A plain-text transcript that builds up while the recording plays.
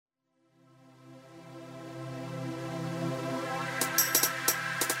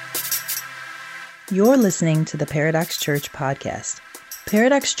You're listening to the Paradox Church podcast.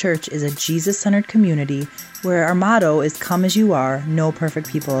 Paradox Church is a Jesus-centered community where our motto is come as you are, no perfect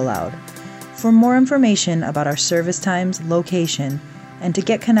people allowed. For more information about our service times, location, and to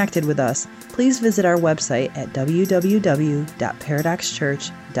get connected with us, please visit our website at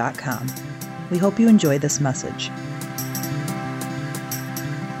www.paradoxchurch.com. We hope you enjoy this message.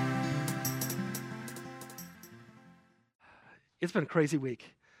 It's been a crazy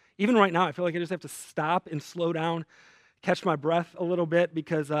week. Even right now, I feel like I just have to stop and slow down, catch my breath a little bit,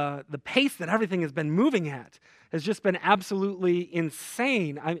 because the pace that everything has been moving at has just been absolutely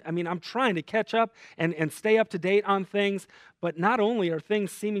insane. I mean, I'm trying to catch up and stay up to date on things, but not only are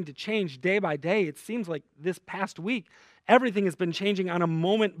things seeming to change day by day, it seems like this past week, everything has been changing on a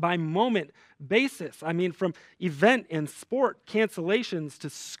moment-by-moment basis. I mean, from event and sport cancellations to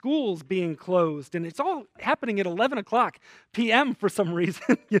schools being closed, and it's all happening at 11 o'clock p.m. for some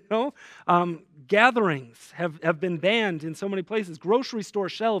reason, Gatherings have been banned in so many places. Grocery store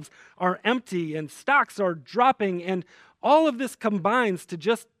shelves are empty and stocks are dropping, and all of this combines to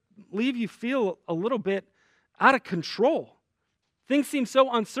just leave you feel a little bit out of control. Things seem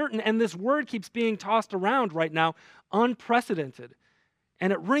so uncertain, and this word keeps being tossed around right now, unprecedented.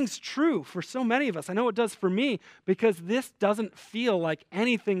 And it rings true for so many of us. I know it does for me, because this doesn't feel like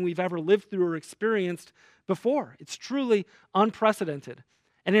anything we've ever lived through or experienced before. It's truly unprecedented.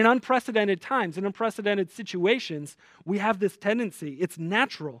 And in unprecedented times, in unprecedented situations, we have this tendency, it's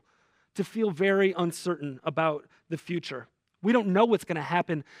natural, to feel very uncertain about the future. We don't know what's going to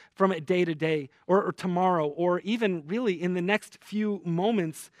happen from day to day or tomorrow or even really in the next few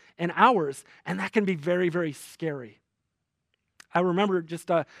moments and hours, and that can be very, very scary. I remember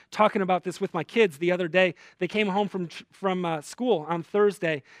just talking about this with my kids the other day. They came home from school on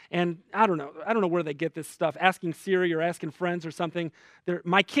Thursday, and I don't know where they get this stuff, asking Siri or asking friends or something.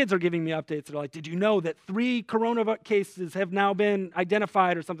 My kids are giving me updates. They're like, did you know that 3 coronavirus cases have now been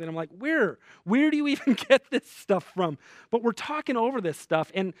identified or something? I'm like, where do you even get this stuff from? But we're talking over this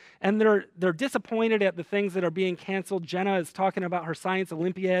stuff, and they're disappointed at the things that are being canceled. Jenna is talking about her science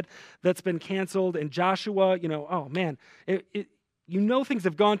Olympiad that's been canceled, and Joshua, oh man, things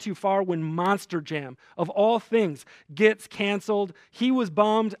have gone too far when Monster Jam, of all things, gets canceled. He was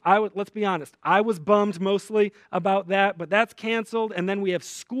bummed. Let's be honest, I was bummed mostly about that, but that's canceled. And then we have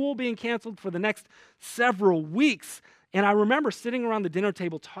school being canceled for the next several weeks. And I remember sitting around the dinner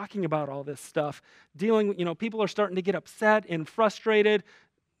table talking about all this stuff, people are starting to get upset and frustrated.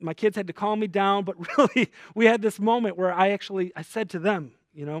 My kids had to calm me down, but really, we had this moment where I said to them,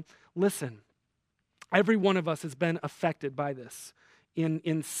 listen, every one of us has been affected by this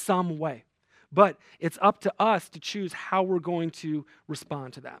in some way. But it's up to us to choose how we're going to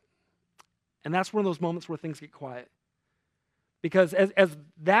respond to that. And that's one of those moments where things get quiet. Because as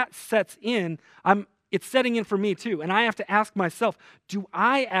that sets in, it's setting in for me too. And I have to ask myself, do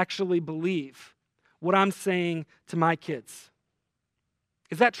I actually believe what I'm saying to my kids?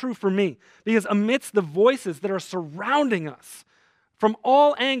 Is that true for me? Because amidst the voices that are surrounding us, from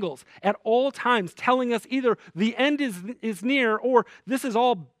all angles, at all times, telling us either the end is near or this is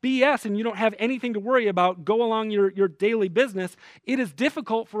all BS and you don't have anything to worry about, go along your daily business, it is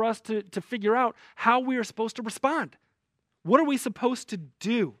difficult for us to figure out how we are supposed to respond. What are we supposed to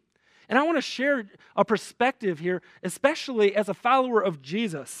do? And I want to share a perspective here, especially as a follower of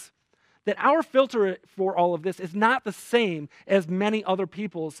Jesus, that our filter for all of this is not the same as many other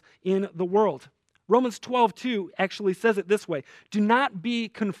people's in the world. Romans 12:2 actually says it this way: do not be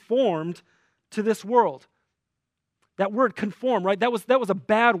conformed to this world. That word conform, right? That was a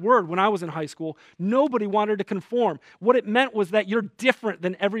bad word when I was in high school. Nobody wanted to conform. What it meant was that you're different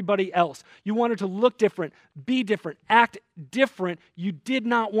than everybody else. You wanted to look different, be different, act different. You did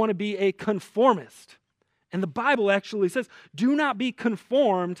not want to be a conformist. And the Bible actually says, do not be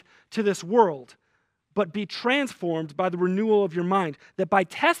conformed to this world, but be transformed by the renewal of your mind, that by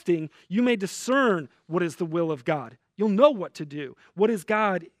testing you may discern what is the will of God. You'll know what to do, what is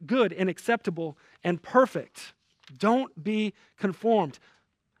God good and acceptable and perfect. Don't be conformed.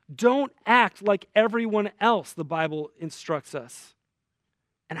 Don't act like everyone else, the Bible instructs us.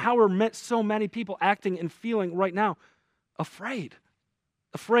 And how are so many people acting and feeling right now? Afraid.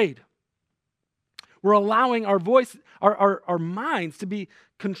 We're allowing our voice, our minds to be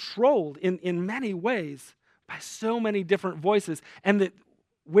controlled in many ways by so many different voices. And that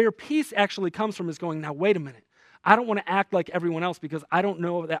where peace actually comes from is going, now wait a minute. I don't want to act like everyone else because I don't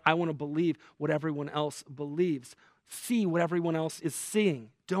know that I want to believe what everyone else believes. See what everyone else is seeing.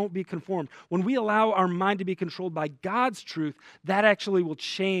 Don't be conformed. When we allow our mind to be controlled by God's truth, that actually will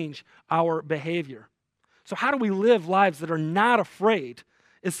change our behavior. So how do we live lives that are not afraid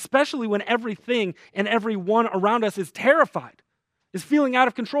especially when everything and everyone around us is terrified, is feeling out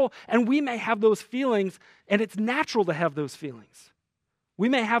of control. And we may have those feelings, and it's natural to have those feelings. We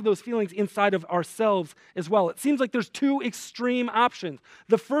may have those feelings inside of ourselves as well. It seems like there's two extreme options.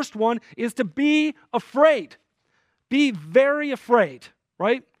 The first one is to be afraid. Be very afraid,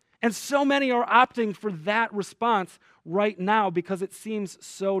 right? And so many are opting for that response right now because it seems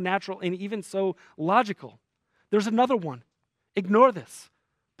so natural and even so logical. There's another one. Ignore this.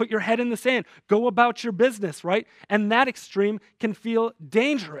 Put your head in the sand. Go about your business, right? And that extreme can feel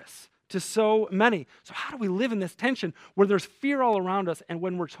dangerous to so many. So how do we live in this tension where there's fear all around us and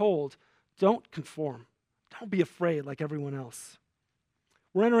when we're told, don't conform. Don't be afraid like everyone else.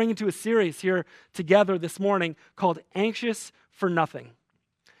 We're entering into a series here together this morning called Anxious for Nothing.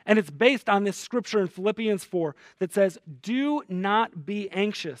 And it's based on this scripture in Philippians 4 that says, do not be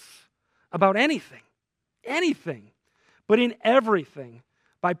anxious about anything, but in everything,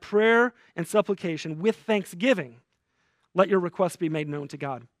 by prayer and supplication, with thanksgiving, let your requests be made known to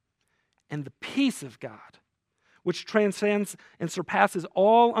God. And the peace of God, which transcends and surpasses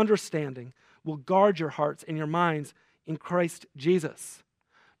all understanding, will guard your hearts and your minds in Christ Jesus.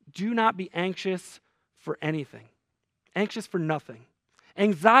 Do not be anxious for anything, anxious for nothing.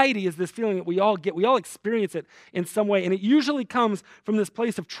 Anxiety is this feeling that we all get. We all experience it in some way, and it usually comes from this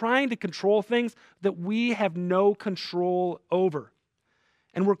place of trying to control things that we have no control over.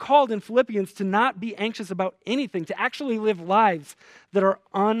 And we're called in Philippians to not be anxious about anything, to actually live lives that are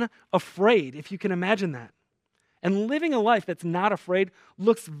unafraid, if you can imagine that. And living a life that's not afraid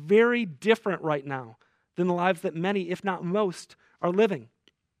looks very different right now than the lives that many, if not most, are living.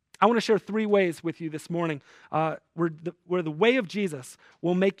 I want to share 3 ways with you this morning where the way of Jesus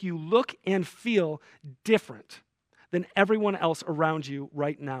will make you look and feel different than everyone else around you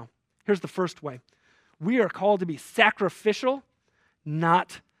right now. Here's the first way. We are called to be sacrificial,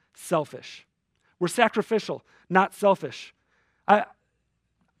 not selfish. We're sacrificial, not selfish.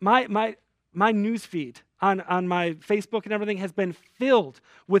 My news feed on my Facebook and everything has been filled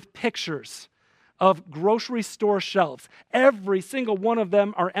with pictures of grocery store shelves. Every single one of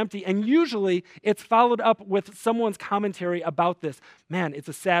them are empty, and usually it's followed up with someone's commentary about this. Man, it's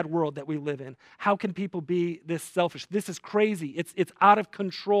a sad world that we live in. How can people be this selfish? This is crazy. It's out of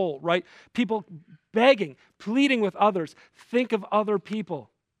control, right? People begging, pleading with others. Think of other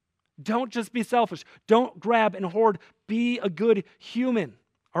people. Don't just be selfish. Don't grab and hoard. Be a good human,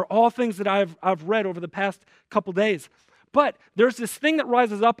 are all things that I've read over the past couple days. But there's this thing that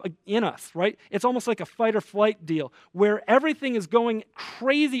rises up in us, right? It's almost like a fight or flight deal where everything is going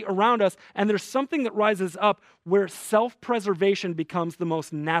crazy around us, and there's something that rises up where self-preservation becomes the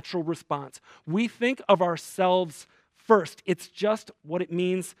most natural response. We think of ourselves first. It's just what it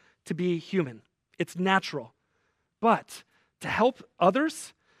means to be human. It's natural. But to help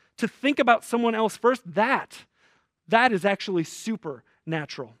others, to think about someone else first, that is actually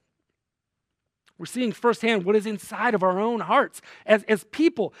supernatural. We're seeing firsthand what is inside of our own hearts as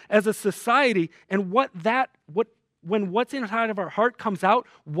people, as a society, and when what's inside of our heart comes out,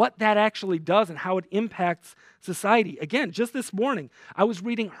 what that actually does and how it impacts society. Again, just this morning, I was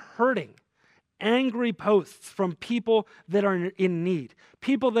reading hurting, angry posts from people that are in need,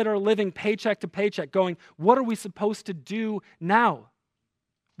 people that are living paycheck to paycheck, going, what are we supposed to do now?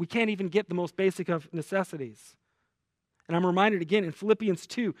 We can't even get the most basic of necessities. And I'm reminded again in Philippians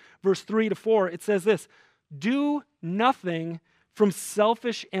 2, verse 3-4, it says this, do nothing from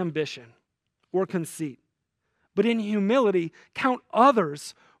selfish ambition or conceit, but in humility count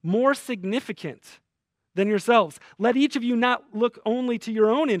others more significant than yourselves. Let each of you not look only to your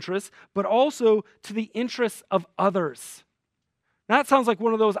own interests, but also to the interests of others. Now, that sounds like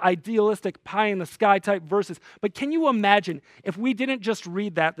one of those idealistic pie-in-the-sky type verses, but can you imagine if we didn't just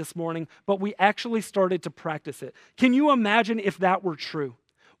read that this morning, but we actually started to practice it? Can you imagine if that were true?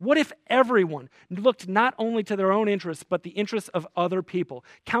 What if everyone looked not only to their own interests, but the interests of other people,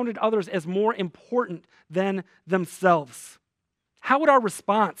 counted others as more important than themselves? How would our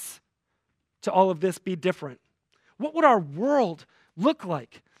response to all of this be different? What would our world look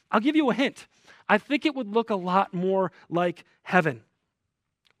like? I'll give you a hint. I think it would look a lot more like heaven.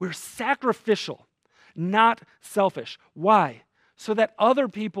 We're sacrificial, not selfish. Why? So that other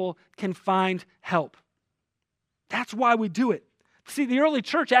people can find help. That's why we do it. See, the early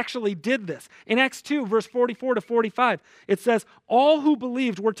church actually did this. In Acts 2, verse 44-45, it says, all who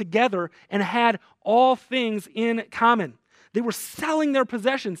believed were together and had all things in common. They were selling their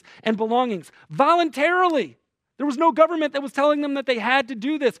possessions and belongings voluntarily. There was no government that was telling them that they had to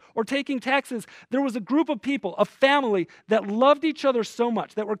do this or taking taxes. There was a group of people, a family that loved each other so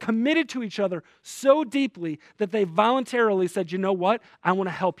much, that were committed to each other so deeply that they voluntarily said, you know what? I want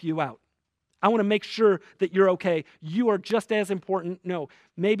to help you out. I want to make sure that you're okay. You are just as important, no,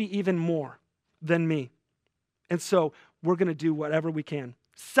 maybe even more than me. And so we're going to do whatever we can,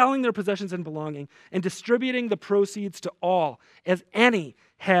 selling their possessions and belonging and distributing the proceeds to all as any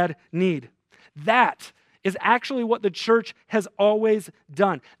had need. That is actually what the church has always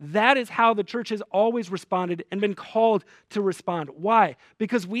done. That is how the church has always responded and been called to respond. Why?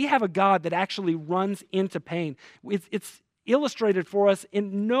 Because we have a God that actually runs into pain. It's illustrated for us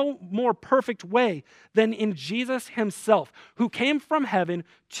in no more perfect way than in Jesus himself, who came from heaven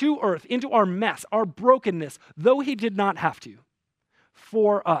to earth into our mess, our brokenness, though he did not have to,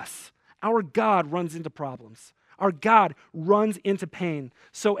 for us. Our God runs into problems. Our God runs into pain.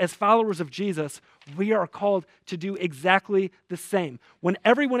 So as followers of Jesus, we are called to do exactly the same. When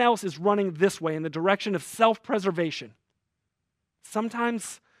everyone else is running this way in the direction of self-preservation,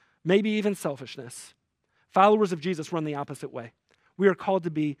 sometimes maybe even selfishness, followers of Jesus run the opposite way. We are called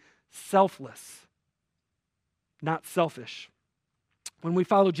to be selfless, not selfish. When we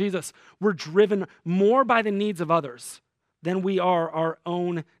follow Jesus, we're driven more by the needs of others than we are our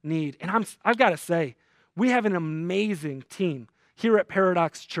own need. And I've got to say, we have an amazing team here at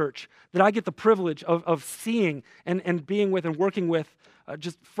Paradox Church that I get the privilege of seeing and being with and working with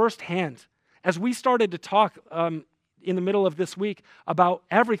just firsthand. As we started to talk in the middle of this week about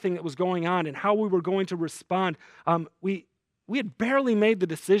everything that was going on and how we were going to respond, we had barely made the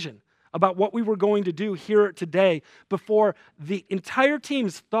decision about what we were going to do here today before the entire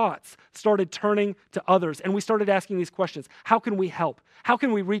team's thoughts started turning to others. And we started asking these questions. How can we help? How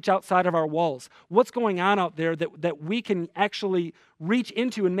can we reach outside of our walls? What's going on out there that we can actually reach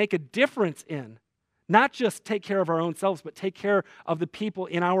into and make a difference in? Not just take care of our own selves, but take care of the people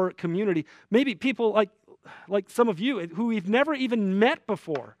in our community. Maybe people like some of you who we've never even met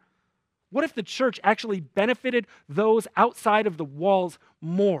before. What if the church actually benefited those outside of the walls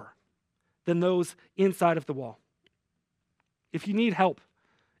more than those inside of the wall? If you need help,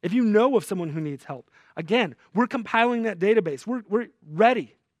 if you know of someone who needs help, again, we're compiling that database. We're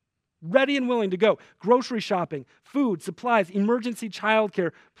ready and willing to go. Grocery shopping, food, supplies, emergency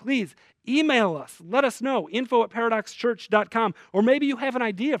childcare. Please email us. Let us know, info@paradoxchurch.com. Or maybe you have an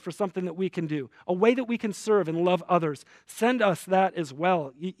idea for something that we can do, a way that we can serve and love others. Send us that as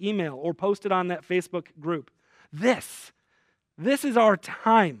well, email or post it on that Facebook group. This is our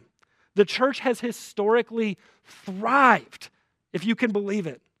time. The church has historically thrived, if you can believe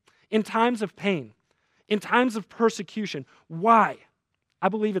it, in times of pain, in times of persecution. Why? I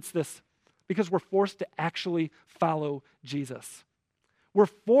believe it's this, because we're forced to actually follow Jesus. We're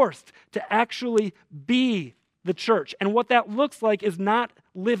forced to actually be the church. And what that looks like is not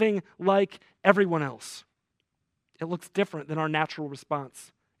living like everyone else. It looks different than our natural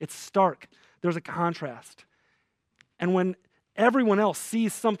response. It's stark. There's a contrast. And when everyone else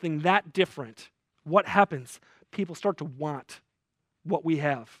sees something that different, what happens? People start to want what we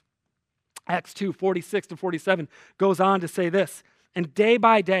have. Acts 2:46-47 goes on to say this, and day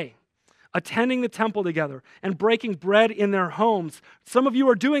by day, attending the temple together and breaking bread in their homes. Some of you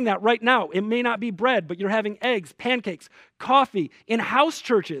are doing that right now. It may not be bread, but you're having eggs, pancakes, coffee in house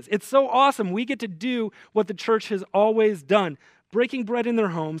churches. It's so awesome. We get to do what the church has always done. Breaking bread in their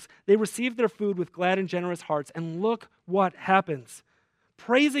homes, they received their food with glad and generous hearts. And look what happens.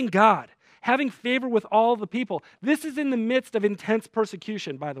 Praising God, having favor with all the people. This is in the midst of intense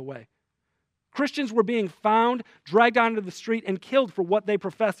persecution, by the way. Christians were being found, dragged onto the street, and killed for what they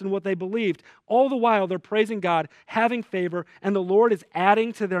professed and what they believed. All the while, they're praising God, having favor, and the Lord is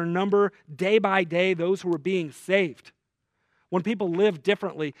adding to their number day by day those who are being saved. When people live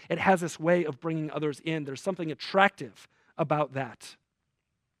differently, it has this way of bringing others in. There's something attractive about that.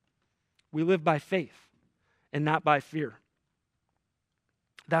 We live by faith and not by fear.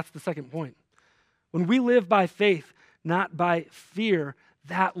 That's the second point. When we live by faith, not by fear,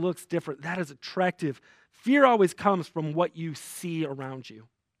 that looks different. That is attractive. Fear always comes from what you see around you.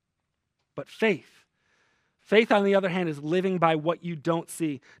 But faith, on the other hand, is living by what you don't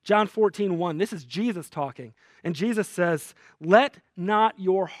see. John 14:1, this is Jesus talking. And Jesus says, "Let not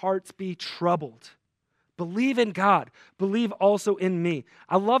your hearts be troubled. Believe in God. Believe also in me."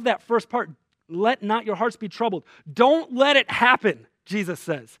 I love that first part. Let not your hearts be troubled. Don't let it happen, Jesus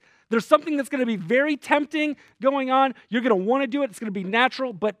says. There's something that's going to be very tempting going on. You're going to want to do it. It's going to be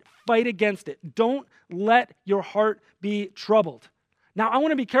natural, but fight against it. Don't let your heart be troubled. Now, I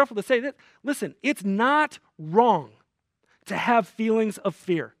want to be careful to say that, listen, it's not wrong to have feelings of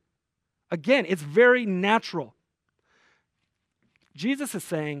fear. Again, it's very natural. Jesus is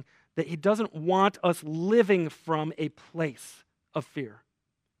saying that he doesn't want us living from a place of fear.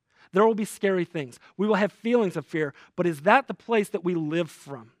 There will be scary things. We will have feelings of fear, but is that the place that we live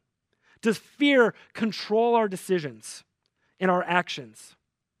from? Does fear control our decisions and our actions?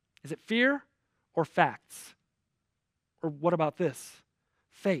 Is it fear or facts? Or what about this?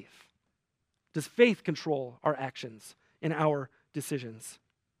 Faith. Does faith control our actions and our decisions?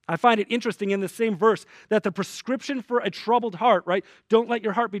 I find it interesting in the same verse that the prescription for a troubled heart, right? Don't let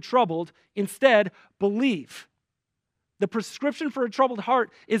your heart be troubled. Instead, believe. The prescription for a troubled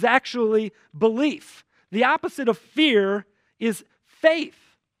heart is actually belief. The opposite of fear is faith.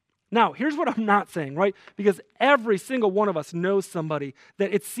 Now, here's what I'm not saying, right? Because every single one of us knows somebody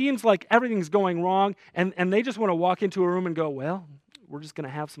that it seems like everything's going wrong and they just want to walk into a room and go, well, we're just going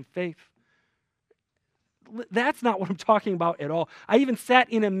to have some faith. That's not what I'm talking about at all. I even sat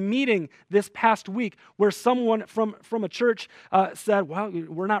in a meeting this past week where someone from a church said, well,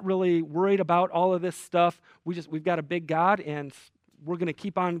 we're not really worried about all of this stuff. We've got a big God and we're going to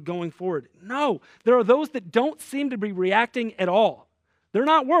keep on going forward. No, there are those that don't seem to be reacting at all. They're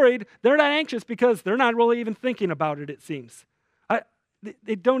not worried. They're not anxious because they're not really even thinking about it, it seems.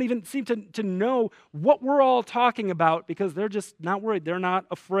 They don't even seem to know what we're all talking about because they're just not worried. They're not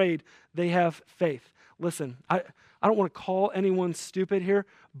afraid. They have faith. Listen, I don't want to call anyone stupid here,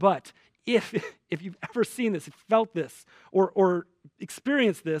 but if you've ever seen this, felt this, or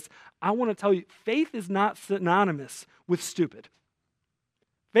experienced this, I want to tell you, faith is not synonymous with stupid.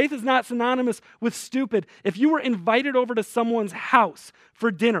 Faith is not synonymous with stupid. If you were invited over to someone's house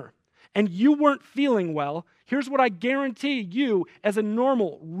for dinner and you weren't feeling well, here's what I guarantee you as a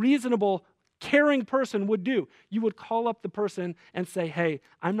normal, reasonable, caring person would do. You would call up the person and say, hey,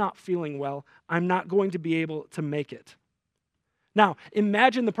 I'm not feeling well. I'm not going to be able to make it. Now,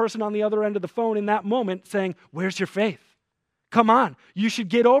 imagine the person on the other end of the phone in that moment saying, where's your faith? Come on, you should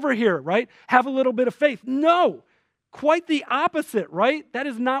get over here, right? Have a little bit of faith. No, quite the opposite, right? That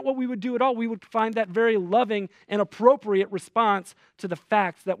is not what we would do at all. We would find that very loving and appropriate response to the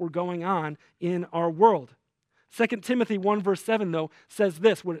facts that were going on in our world. 2 Timothy 1 verse 7, though, says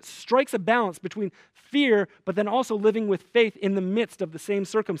this, when it strikes a balance between fear, but then also living with faith in the midst of the same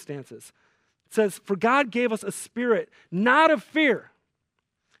circumstances. It says, for God gave us a spirit, not of fear,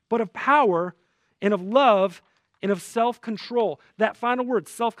 but of power and of love and of self-control. That final word,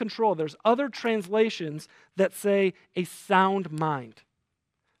 self-control, there's other translations that say a sound mind,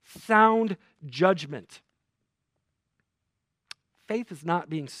 sound judgment. Faith is not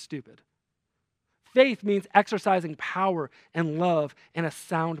being stupid. Faith means exercising power and love and a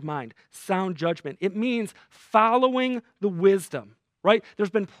sound mind, sound judgment. It means following the wisdom, right? There's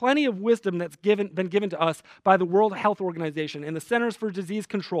been plenty of wisdom that's been given to us by the World Health Organization and the Centers for Disease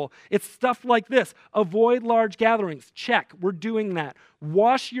Control. It's stuff like this. Avoid large gatherings. Check. We're doing that.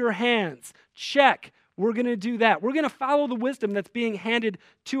 Wash your hands. Check. We're going to do that. We're going to follow the wisdom that's being handed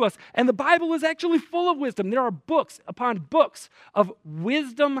to us. And the Bible is actually full of wisdom. There are books upon books of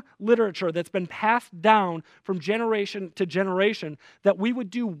wisdom literature that's been passed down from generation to generation that we would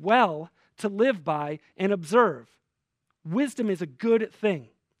do well to live by and observe. Wisdom is a good thing.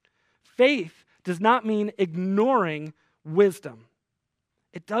 Faith does not mean ignoring wisdom.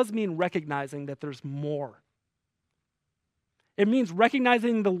 It does mean recognizing that there's more. It means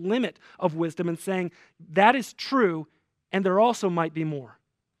recognizing the limit of wisdom and saying, that is true, and there also might be more.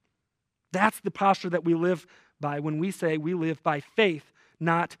 That's the posture that we live by when we say we live by faith,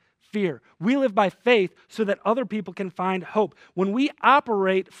 not fear. We live by faith so that other people can find hope. When we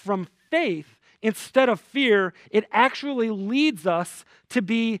operate from faith instead of fear, it actually leads us to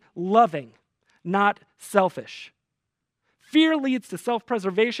be loving, not selfish. Fear leads to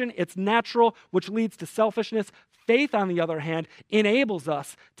self-preservation. It's natural, which leads to selfishness. Faith, on the other hand, enables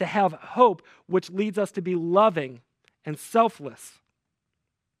us to have hope, which leads us to be loving and selfless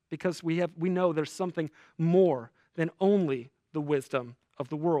because we know there's something more than only the wisdom of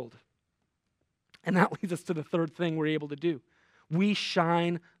the world. And that leads us to the third thing we're able to do. We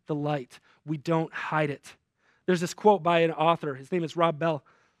shine the light. We don't hide it. There's this quote by an author. His name is Rob Bell.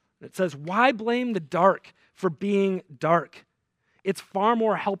 It says, why blame the dark for being dark? It's far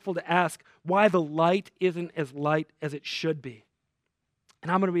more helpful to ask why the light isn't as light as it should be.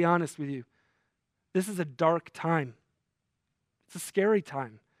 And I'm going to be honest with you. This is a dark time. It's a scary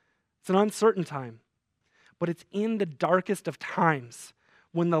time. It's an uncertain time. But it's in the darkest of times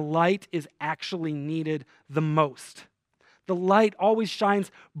when the light is actually needed the most. The light always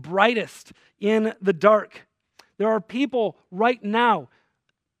shines brightest in the dark. There are people right now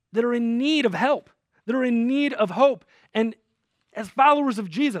that are in need of help, that are in need of hope. And as followers of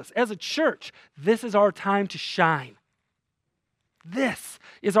Jesus, as a church, this is our time to shine. This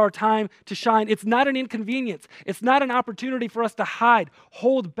is our time to shine. It's not an inconvenience. It's not an opportunity for us to hide,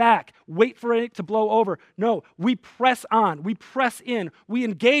 hold back, wait for it to blow over. No, we press on. We press in. We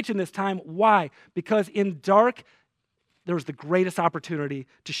engage in this time. Why? Because in dark, there's the greatest opportunity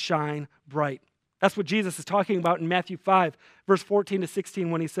to shine bright. That's what Jesus is talking about in Matthew 5, verse 14 to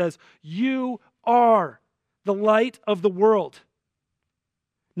 16, when he says, "You are the light of the world."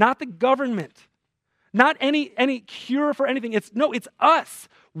 Not the government. Not any cure for anything. It's us.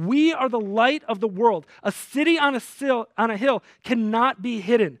 We are the light of the world. A city on a hill cannot be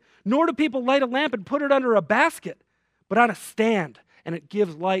hidden. Nor do people light a lamp and put it under a basket, but on a stand, and it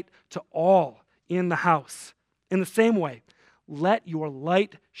gives light to all in the house. In the same way, let your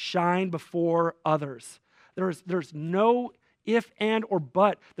light shine before others. There's no if, and, or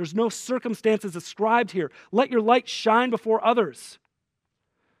but. There's no circumstances ascribed here. Let your light shine before others,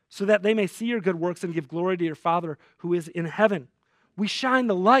 so that they may see your good works and give glory to your Father who is in heaven. We shine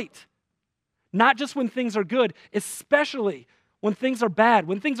the light, not just when things are good, especially when things are bad,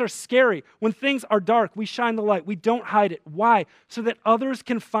 when things are scary, when things are dark. We shine the light. We don't hide it. Why? So that others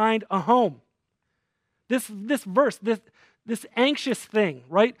can find a home. This verse, this anxious thing,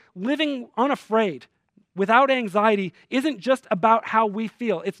 right? Living unafraid, without anxiety, isn't just about how we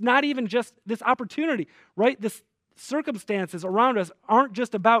feel. It's not even just this opportunity, right? This circumstances around us aren't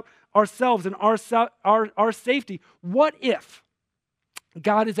just about ourselves and our safety. What if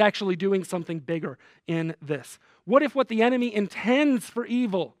God is actually doing something bigger in this? What if what the enemy intends for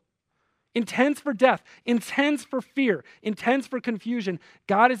evil, intends for death, intends for fear, intends for confusion,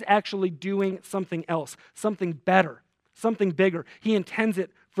 God is actually doing something else, something better, something bigger. He intends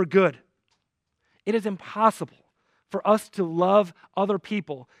it for good. It is impossible for us to love other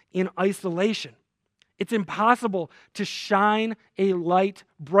people in isolation. It's impossible to shine a light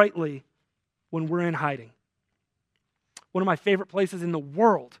brightly when we're in hiding. One of my favorite places in the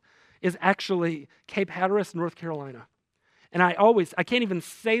world is actually Cape Hatteras, North Carolina. And I can't even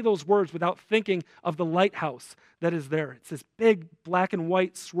say those words without thinking of the lighthouse that is there. It's this big black and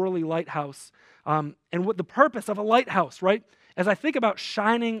white swirly lighthouse. And what the purpose of a lighthouse, right? As I think about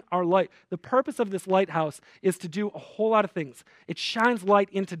shining our light, the purpose of this lighthouse is to do a whole lot of things. It shines light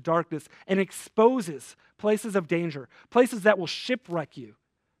into darkness and exposes places of danger, places that will shipwreck you,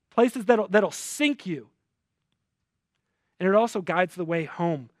 places that'll sink you. And it also guides the way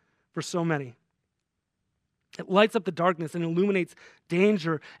home for so many. It lights up the darkness and illuminates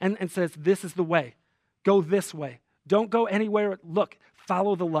danger and says, this is the way. Go this way. Don't go anywhere. Look,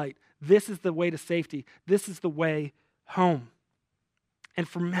 follow the light. This is the way to safety. This is the way home. And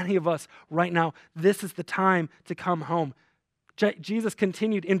for many of us right now, this is the time to come home. Jesus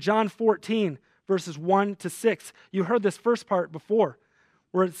continued in John 14, verses 1 to 6. You heard this first part before,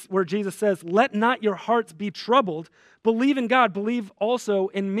 where Jesus says, "Let not your hearts be troubled. Believe in God. Believe also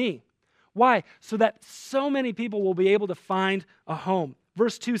in me." Why? So that so many people will be able to find a home.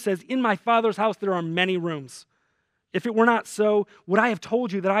 Verse 2 says, "In my Father's house there are many rooms. If it were not so, would I have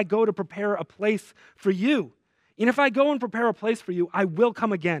told you that I go to prepare a place for you? And if I go and prepare a place for you, I will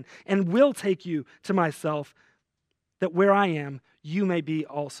come again and will take you to myself, that where I am, you may be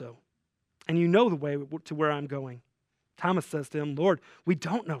also. And you know the way to where I'm going." Thomas says to him, "Lord, we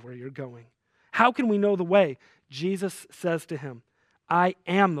don't know where you're going. How can we know the way?" Jesus says to him, "I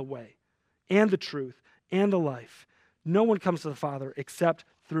am the way and the truth and the life. No one comes to the Father except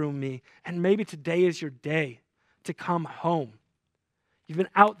through me." And maybe today is your day to come home. You've been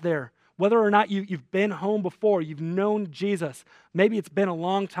out there. Whether or not you've been home before, you've known Jesus. Maybe it's been a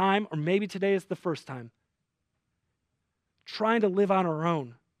long time, or maybe today is the first time. Trying to live on our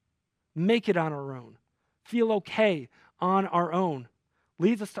own, make it on our own, feel okay on our own,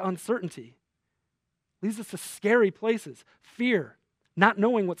 leads us to uncertainty, leads us to scary places, fear, not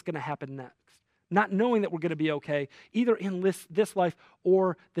knowing what's going to happen next, not knowing that we're going to be okay, either in this life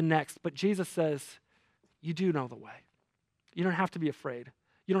or the next. But Jesus says, you do know the way. You don't have to be afraid.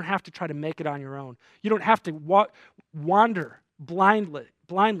 You don't have to try to make it on your own. You don't have to wander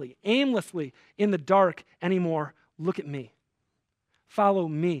blindly, aimlessly in the dark anymore. Look at me. Follow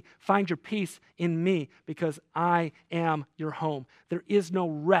me. Find your peace in me, because I am your home. There is no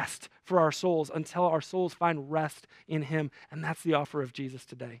rest for our souls until our souls find rest in him, and that's the offer of Jesus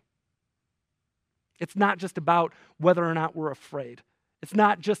today. It's not just about whether or not we're afraid. It's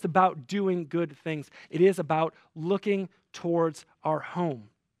not just about doing good things. It is about looking towards our home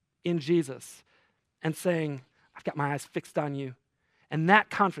in Jesus and saying, I've got my eyes fixed on you. And that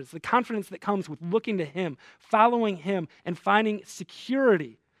confidence, the confidence that comes with looking to him, following him, and finding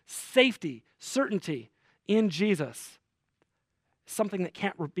security, safety, certainty in Jesus, something that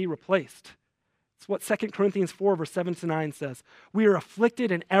can't be replaced. It's what 2 Corinthians 4, verse 7-9 says. We are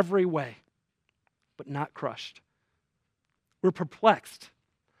afflicted in every way, but not crushed. We're perplexed,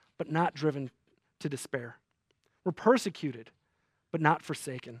 but not driven to despair. We're persecuted, but not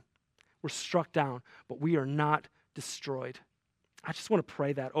forsaken. We're struck down, but we are not destroyed. I just want to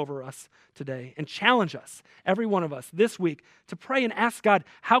pray that over us today and challenge us, every one of us, this week to pray and ask God,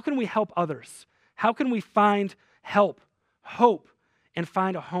 how can we help others? How can we find help, hope, and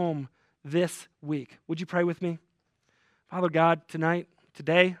find a home this week? Would you pray with me? Father God, today,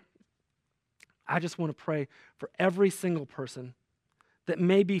 I just want to pray for every single person that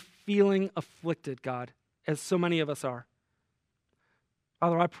may be feeling afflicted, God, as so many of us are.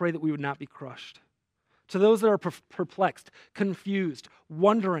 Father, I pray that we would not be crushed. To those that are perplexed, confused,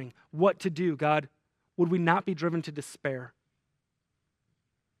 wondering what to do, God, would we not be driven to despair?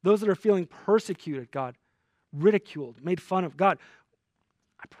 Those that are feeling persecuted, God, ridiculed, made fun of, God,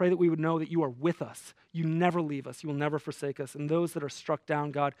 I pray that we would know that you are with us. You never leave us. You will never forsake us. And those that are struck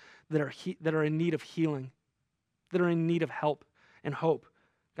down, God, that are in need of healing, that are in need of help and hope,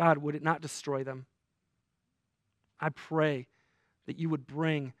 God, would it not destroy them? I pray that you would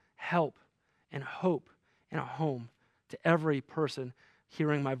bring help and hope and a home to every person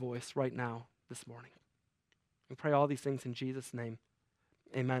hearing my voice right now this morning. We pray all these things in Jesus' name.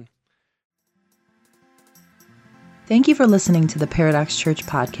 Amen. Thank you for listening to the Paradox Church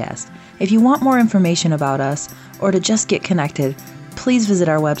podcast. If you want more information about us or to just get connected, please visit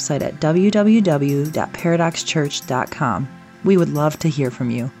our website at www.paradoxchurch.com. We would love to hear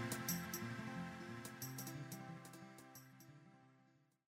from you.